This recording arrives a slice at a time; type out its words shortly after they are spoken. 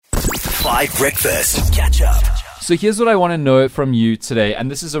5 Breakfast. Catch up. So here's what I want to know from you today. And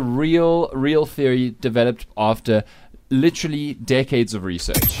this is a real theory developed after literally decades of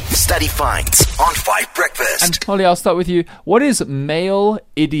research. Study finds on 5 Breakfast. And Holly, I'll start with you. What is male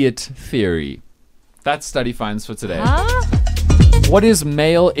idiot theory? That's study finds for today. What is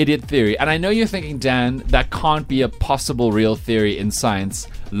male idiot theory? And I know you're thinking, Dan, that can't be a possible real theory in science.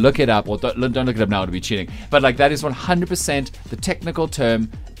 Look it up. Well, don't look it up now, it'll be cheating. But that is 100% the technical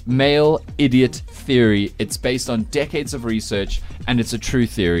term, male idiot theory. It's based on decades of research, and it's a true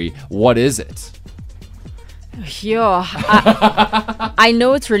theory. What is it? Yeah, I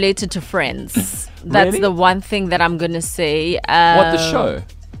know it's related to Friends. That's Really? the one thing that I'm going to say. What, the show?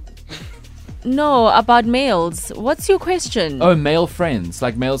 No, about males. What's your question? Oh, male friends.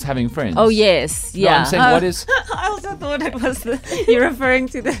 Like males having friends. Oh, yes. No, Yeah. I'm saying, what is... I also thought it was you're referring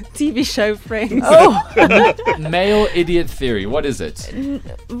to the TV show Friends. male idiot theory? What is it?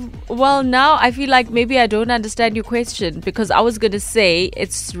 Well, now I feel like maybe I don't understand your question, because I was going to say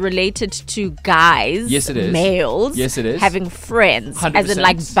it's related to guys. Yes, it is. Males. Yes, it is. Having friends. As in 100%.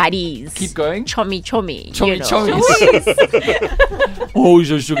 like buddies. Keep going. Chommy. Oh,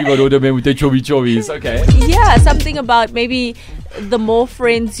 you're talking about older men with their chubby chubbies. Okay. Yeah, something about maybe the more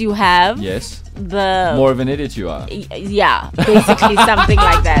friends you have, Yes. the More of an idiot you are. yeah, basically something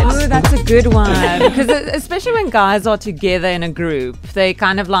like Oh, that. that's a good one. Because especially when guys are together in a group, they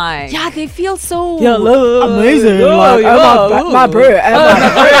kind of like... Yeah, they feel so amazing. my bro.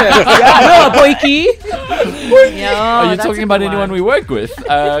 Are you talking about anyone we work with?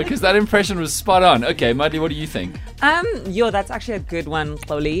 Because that impression was spot on. Okay, Mudley, what do you think? That's actually a good one,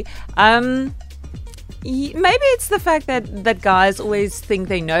 Chloe. Maybe it's the fact that guys always think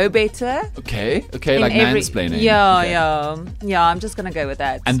they know better. Okay, like mansplaining. Yeah, I'm just gonna go with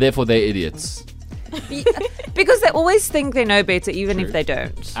that. And therefore they're idiots. Because they always think they know better, even True. if they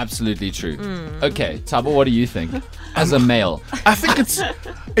don't. Absolutely true. Okay, Tabo, what do you think? As a male. I think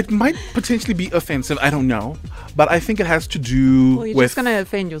it might potentially be offensive. I don't know, but I think it has to do Well, you're with. just gonna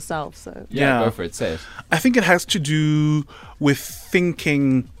offend yourself, so. Yeah, Yeah. go for it. Say it. I think it has to do with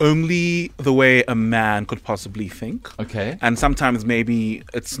thinking only the way a man could possibly think, Okay. and sometimes maybe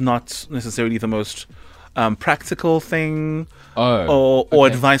it's not necessarily the most practical thing Oh. or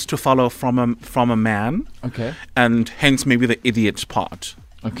okay. advice to follow from a man, Okay. and hence maybe the idiot part.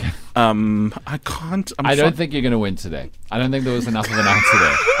 Okay. I can't. I don't think you're going to win today. I don't think there was enough of an answer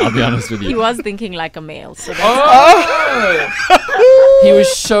there. I'll be honest with He you. was thinking like a male, so that's He was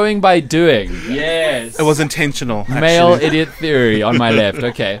showing by doing. Yes. it was intentional. Male actually. idiot theory on my left.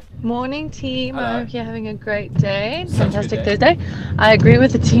 Okay. Morning, team. Hello. I hope you're having a great day. Such a Fantastic good day. Thursday. I agree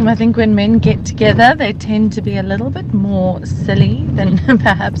with the team. I think when men get together, they tend to be a little bit more silly than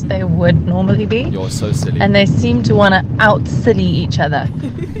perhaps they would normally be. You're so silly. And they seem to want to out-silly each other,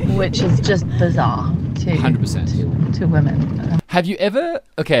 which is just bizarre to 100%. to women. Have you ever...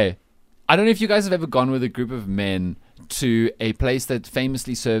 Okay. I don't know if you guys have ever gone with a group of men to a place that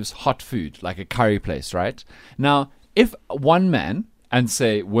famously serves hot food, like a curry place, right? Now, if one man and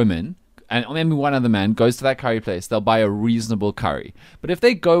say women, and maybe one other man goes to that curry place, they'll buy a reasonable curry. But if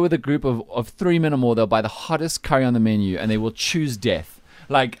they go with a group of 3 men or more, they'll buy the hottest curry on the menu and they will choose death.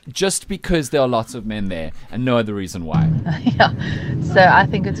 Like, just because there are lots of men there and no other reason why. Yeah. So I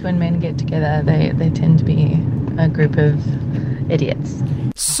think it's when men get together, they tend to be a group of idiots.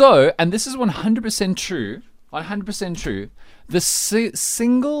 So, and this is 100% true, 100% true, the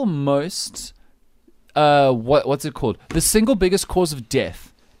single most... what's it called? The single biggest cause of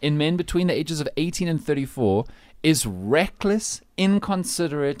death in men between the ages of 18 and 34 is reckless,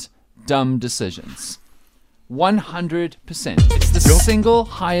 inconsiderate, dumb decisions. 100%. It's the single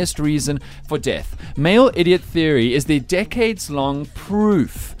highest reason for death. Male idiot theory is the decades-long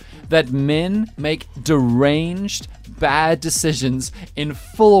proof that men make deranged, bad decisions in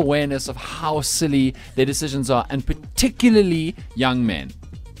full awareness of how silly their decisions are, and particularly young men.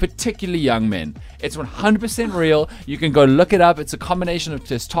 It's 100% real. You can go look it up. It's a combination of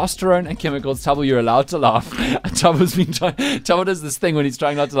testosterone and chemicals. Tubble, you're allowed to laugh. Tubble does this thing when he's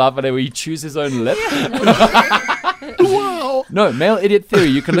trying not to laugh at it, where he chews his own lip. Wow. No, male idiot theory.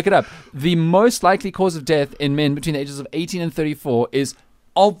 You can look it up. The most likely cause of death in men between the ages of 18 and 34 is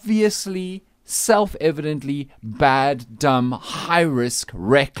obviously, self-evidently bad, dumb, high-risk,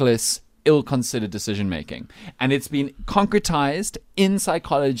 reckless ill-considered decision making. And it's been concretized in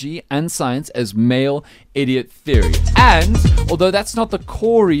psychology and science as male idiot theory. And although that's not the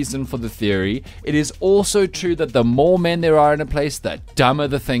core reason for the theory, it is also true that the more men there are in a place, the dumber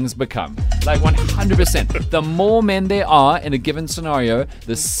the things become. Like 100%. The more men there are in a given scenario,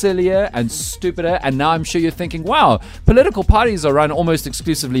 the sillier and stupider. And now I'm sure you're thinking, wow, political parties are run almost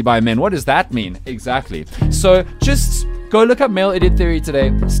exclusively by men. What does that mean? Exactly. So just go look up male idiot theory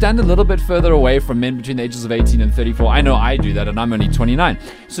today. Stand a little bit further away from men between the ages of 18 and 34. I know I do that, and I'm only 29.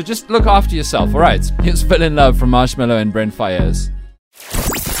 So just look after yourself, all right? Here's Fell in Love from Marshmello and Brent Fayez.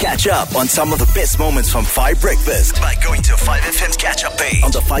 Catch up on some of the best moments from 5 Breakfast by going to 5FM's catch-up page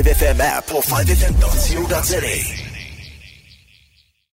on the 5FM app or 5FM.co.za.